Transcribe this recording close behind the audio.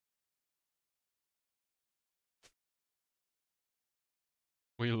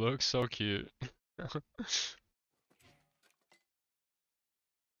We look so cute.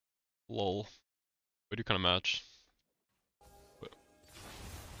 Lol. We do kind of match. But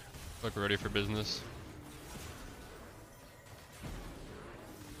look, we're ready for business.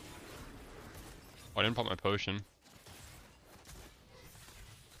 Oh, I didn't pop my potion.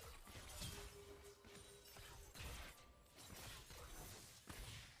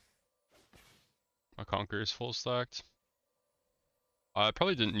 My Conqueror is full stacked. I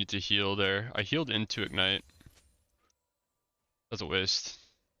probably didn't need to heal there. I healed into Ignite. That's a waste.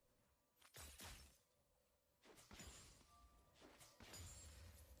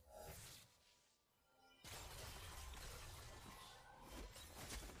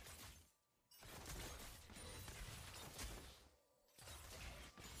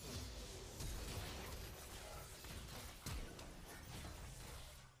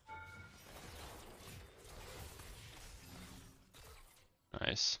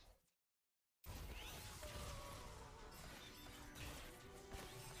 Nice.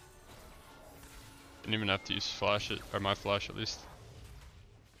 Didn't even have to use flash it, or my flash at least.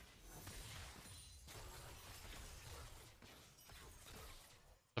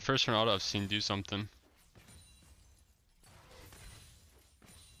 The first Renata I've seen do something.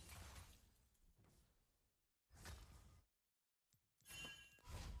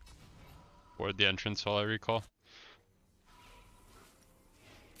 Toward the entrance while I recall.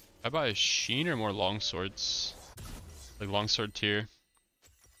 I buy a Sheen or more longswords? Like longsword tier.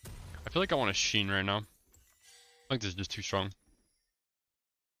 I feel like I want a Sheen right now. I think this is just too strong.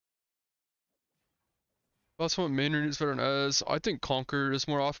 That's what main rune is better as. I think Conquer is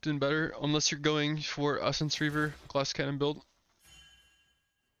more often better, unless you're going for Essence Reaver, Glass Cannon build.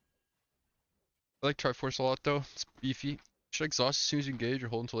 I like Triforce a lot though, it's beefy. Should I exhaust as soon as you engage or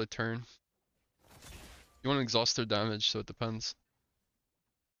hold until they turn? You want to exhaust their damage, so it depends.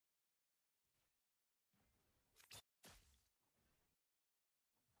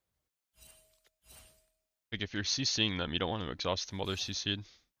 Like if you're CCing them, you don't want to exhaust them while they're CC'd.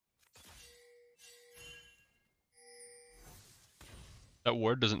 That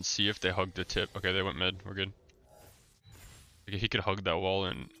ward doesn't see if they hug the tip. Okay, they went mid, we're good. Okay, he could hug that wall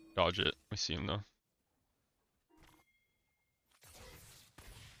and dodge it. We see him though.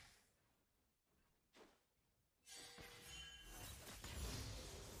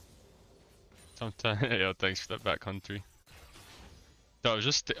 Sometimes, yeah, thanks for that back country. No,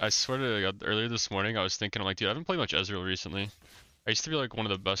 I swear to God, earlier this morning I was thinking, I'm like, dude, I haven't played much Ezreal recently. I used to be like one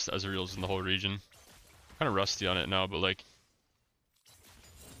of the best Ezreals in the whole region. Kind of rusty on it now, but like,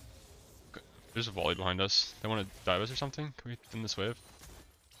 there's a volley behind us. They want to dive us or something? Can we thin this wave?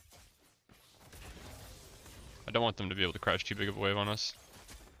 I don't want them to be able to crash too big of a wave on us.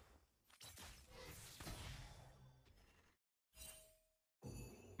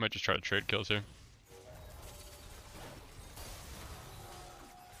 Might just try to trade kills here.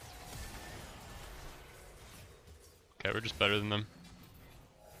 Okay, we're just better than them.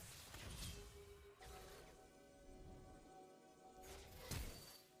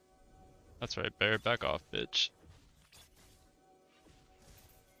 That's right, Bear, back off, bitch.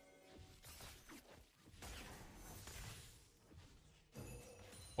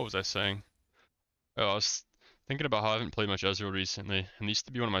 What was I saying? Oh, I was thinking about how I haven't played much Ezreal recently, and he used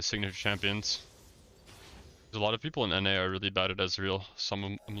to be one of my signature champions. There's a lot of people in NA are really bad at Ezreal, so I'm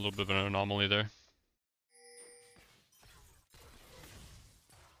a little bit of an anomaly there.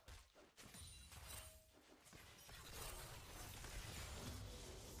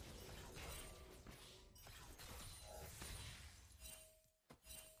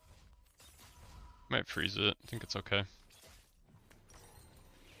 Might freeze it, I think it's okay.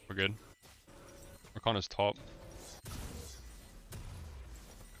 We're good. Arcana's top.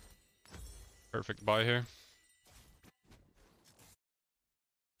 Perfect buy here.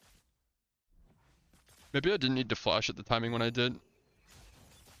 Maybe I didn't need to flash at the timing when I did.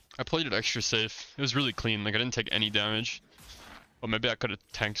 I played it extra safe. It was really clean, like I didn't take any damage. But maybe I could have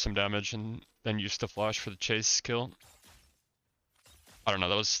tanked some damage and then used the flash for the chase kill. I don't know,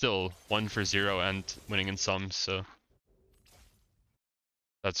 that was still 1 for 0 and winning in some, so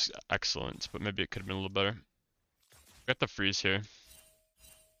that's excellent, but maybe it could have been a little better. Got the freeze here.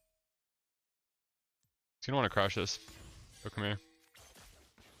 He's gonna want to crash this. Oh, come here.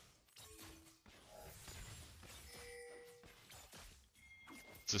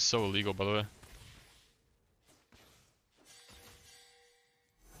 This is so illegal, by the way.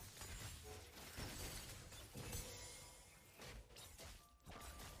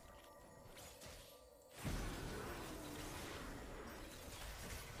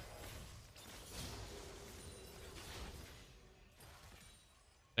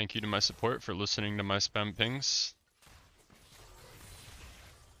 Thank you to my support for listening to my spam pings.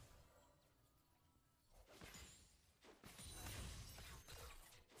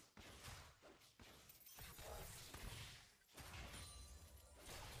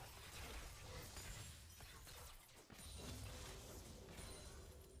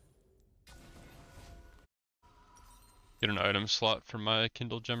 Get an item slot for my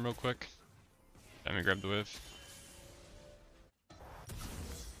Kindle gem real quick. Let me grab the wave.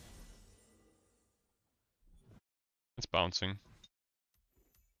 It's bouncing.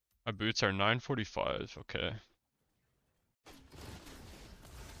 My boots are 945, okay.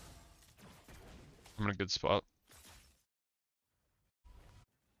 I'm in a good spot.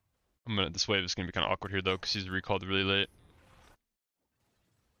 This wave is gonna be kinda awkward here though, because he's recalled really late.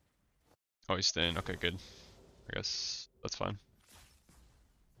 Oh, he's staying, okay, good. I guess that's fine.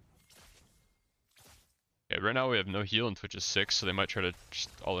 Okay, right now we have no heal and Twitch is 6, so they might try to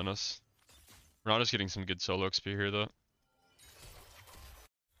just all in us. Renata's getting some good solo XP here though.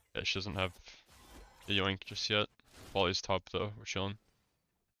 Yeah, she doesn't have the yoink just yet. Wally's top though, we're chilling.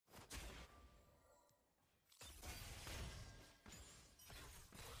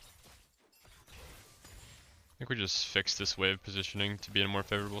 I think we just fixed this wave positioning to be in a more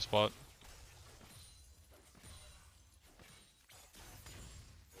favorable spot.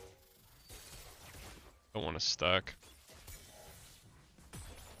 Don't want to stack.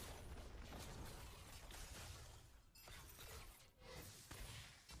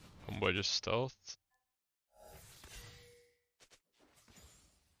 Homeboy just stealth.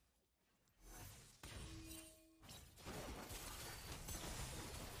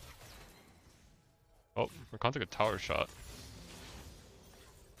 Oh, we can't take a tower shot.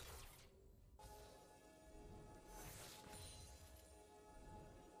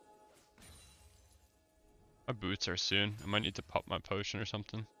 My boots are soon. I might need to pop my potion or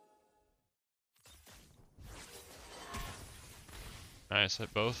something. Nice,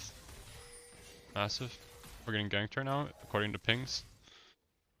 hit both. Massive. We're getting ganked right now, according to pings.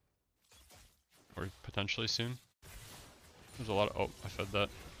 Or potentially soon. There's a lot of— oh, I fed that.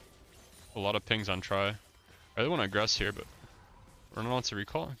 A lot of pings on try. I really want to aggress here, but Rona wants to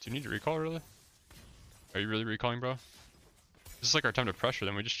recall. Do you need to recall, really? Are you really recalling, bro? This is like our time to pressure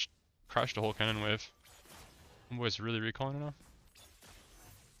them. We just crashed a whole cannon wave. Homeboy's really recalling now.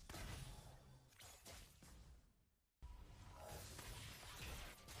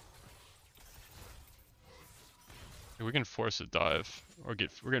 Yeah, we can force a dive. Or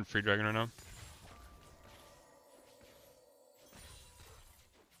we're getting free dragon right now.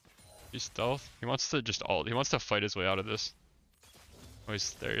 He's stealth. He wants to just ult. He wants to fight his way out of this. Oh,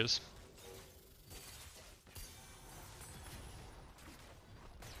 there he is.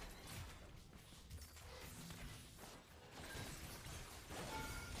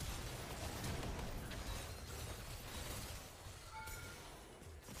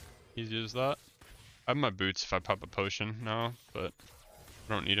 He's used that. I have my boots if I pop a potion now, but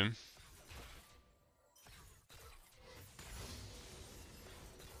I don't need him.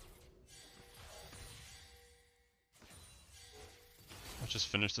 Let's just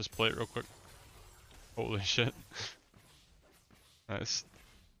finish this plate real quick. Holy shit. Nice.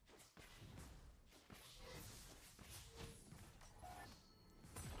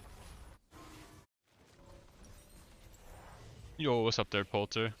 Yo, what's up there,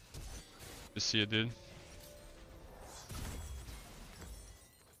 Polter? Good to see you, dude.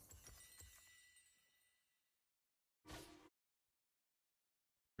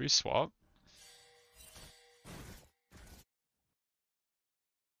 Free swap?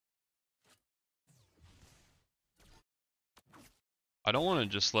 I don't want to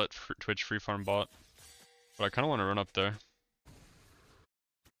just let Twitch free farm bot, but I kind of want to run up there.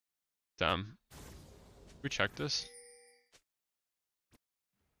 Damn. We check this?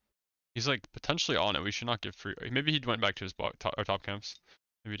 He's like potentially on it. We should not give free. Maybe he went back to his top camps.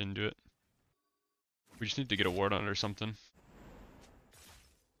 Maybe he didn't do it. We just need to get a ward on it or something.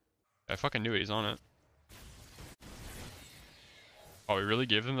 I fucking knew it. He's on it. Oh, we really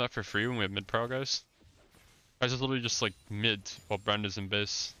gave them that for free when we have mid prow guys? Guys is literally just like mid while Brenda's in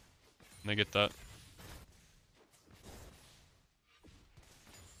base. And they get that.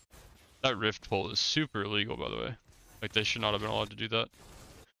 That rift pull is super illegal, by the way. Like, they should not have been allowed to do that.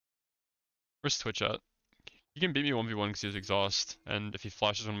 Where's Twitch at? He can beat me 1v1 because he has exhaust, and if he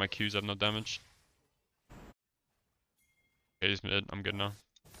flashes one of my Qs, I have no damage. Okay, he's mid. I'm good now.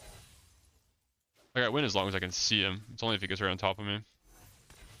 Like, I win as long as I can see him. It's only if he gets right on top of me.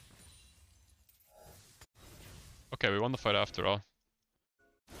 Okay, we won the fight after all.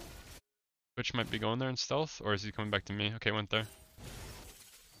 Twitch might be going there in stealth, or is he coming back to me? Okay, went there.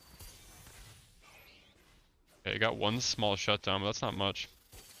 Okay, got one small shutdown, but that's not much.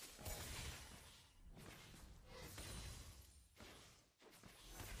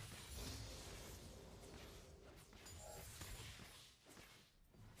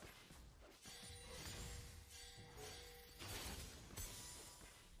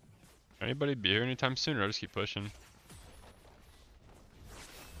 Anybody be here anytime soon, or I'll just keep pushing?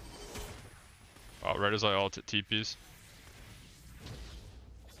 Oh, right as I ult at TPs.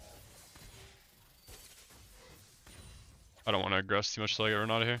 I don't want to aggress too much till I get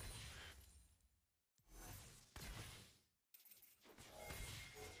Renata here.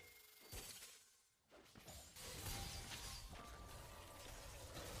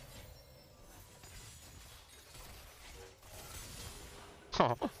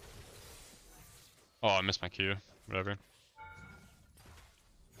 Oh, I missed my Q. Whatever.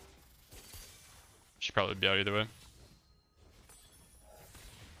 Should probably be out either way.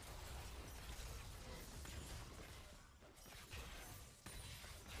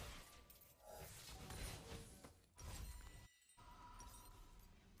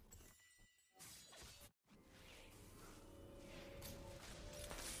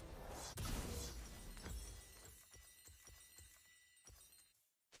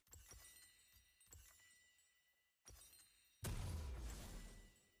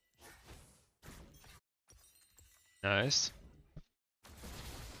 Nice.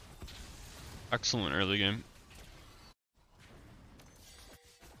 Excellent early game.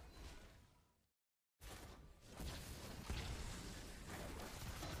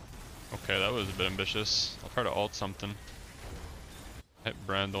 Okay, that was a bit ambitious. I'll try to ult something. Hit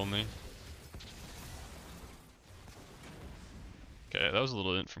brand only. Okay, that was a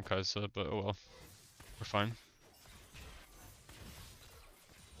little int from Kaisa, but oh well. We're fine.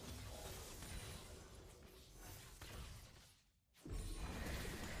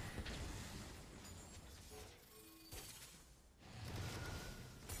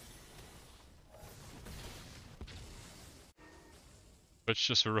 Twitch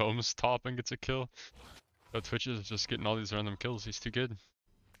just roams top and gets a kill. So Twitch is just getting all these random kills. He's too good.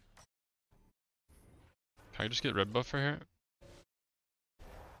 Can I just get red buff for here?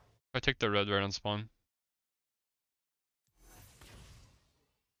 If I take the red right on spawn.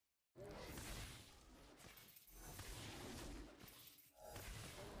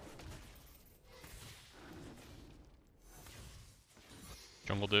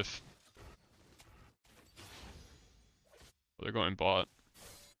 Jungle diff. Oh, they're going bot.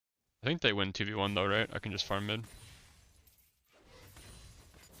 I think they win 2v1 though, right? I can just farm mid.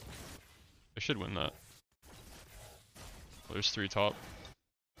 They should win that. Oh, there's 3 top.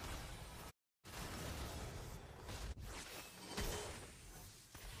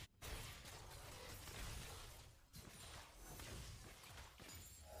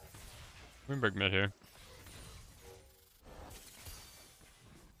 Greenberg mid here.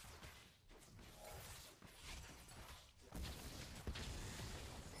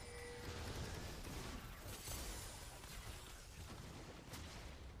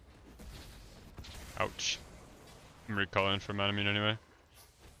 Ouch. I'm recalling from Manamune anyway.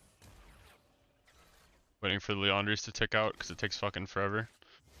 Waiting for the Leandries to tick out because it takes fucking forever.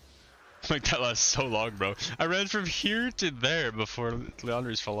 Like that lasts so long, bro. I ran from here to there before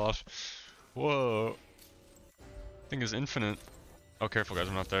Leandries fell off. Whoa. Thing is infinite. Oh, careful guys,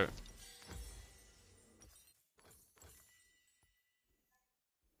 I'm not there.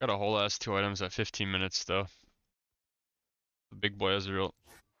 Got a whole ass 2 items at 15 minutes though. The big boy Ezreal.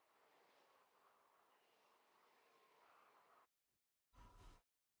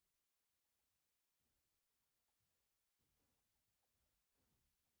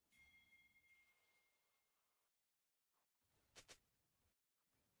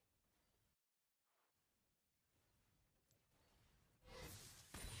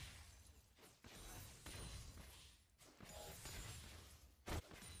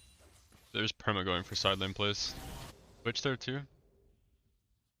 There's Perma going for side lane plays. Twitch there too?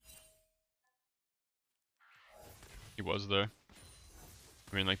 He was there.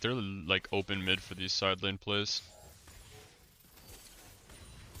 I mean, like, they're like open mid for these side lane plays.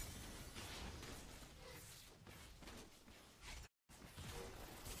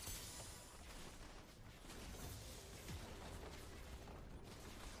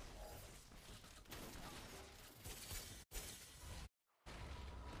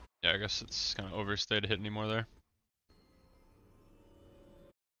 Yeah, I guess it's kind of overstayed to hit anymore there.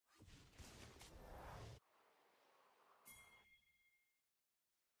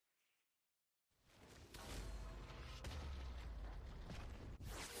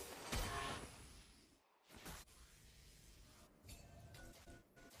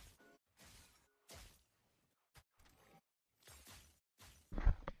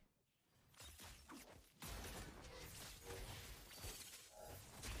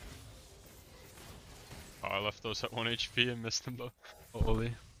 I left those at 1 HP and missed them both.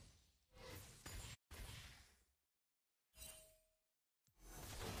 Holy.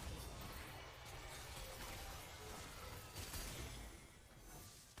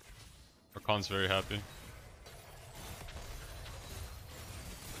 Rakan's very happy.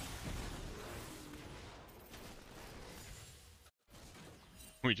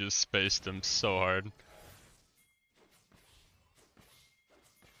 We just spaced him so hard.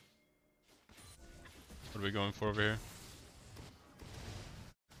 What are we going for over here?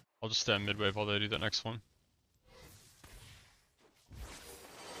 I'll just stand mid wave while they do that next one.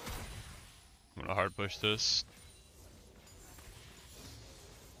 I'm gonna hard push this.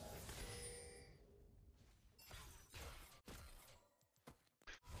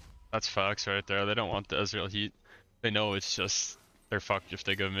 That's facts right there. They don't want the Ezreal heat. They know it's just they're fucked if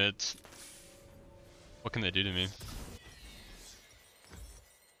they go mid. What can they do to me?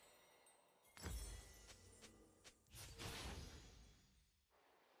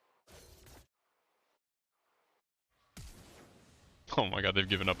 Oh my god, they've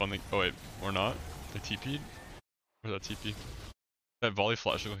given up on the. Oh wait, or not? They TP'd? Where's that TP? That volley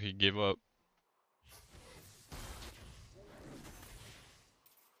flash looked like he gave up.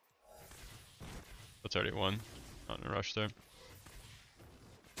 That's already one. Not in a rush there.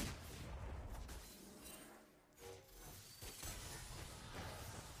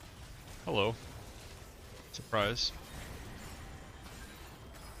 Hello. Surprise.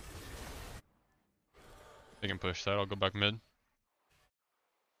 They can push that, I'll go back mid.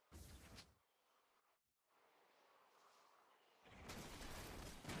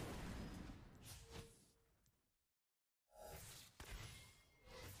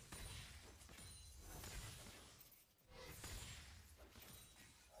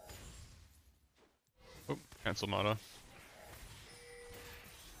 Oh, cancel Mata.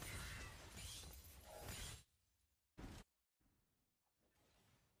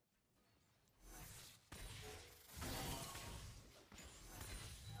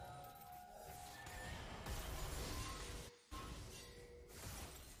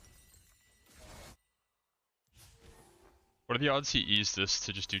 What are the odds he eased this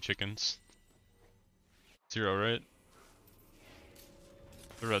to just do chickens? 0, right?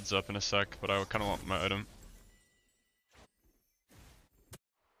 The red's up in a sec, but I kinda want my item.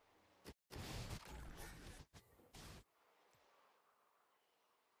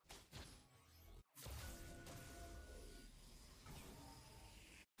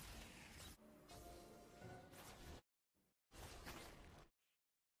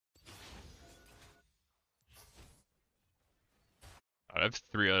 I have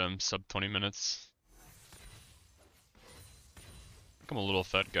 3 items, sub 20 minutes. I think I'm a little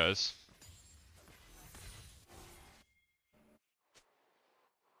fed, guys.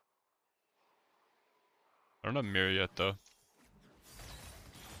 I don't have mirror yet, though.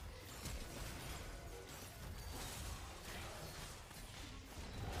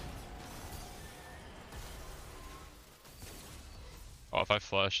 Oh, if I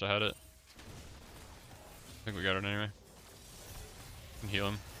flashed, I had it. I think we got it anyway. Can heal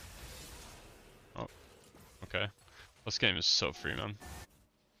him. Oh, okay. This game is so free, man.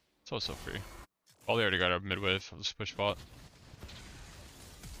 So free. Oh, they already got our mid wave. I'll just push bot.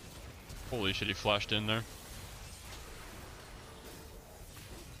 Holy shit, he flashed in there.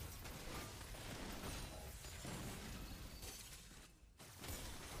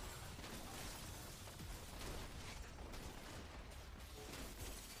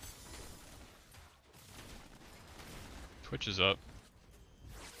 Twitch is up.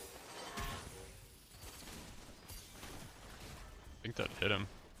 I think that hit him.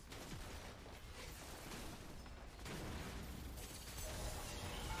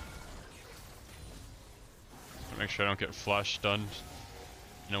 Make sure I don't get flash stunned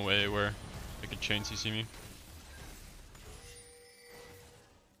in a way where they could chain CC me.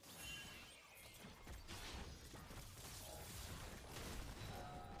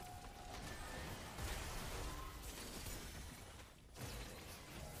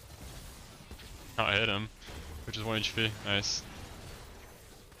 Oh, I hit him, which is 1 HP. Nice.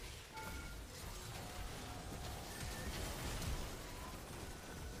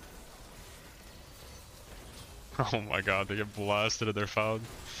 Oh my god, they get blasted at their foul.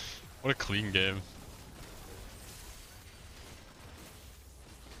 What a clean game.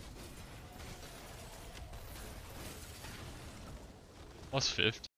 +50.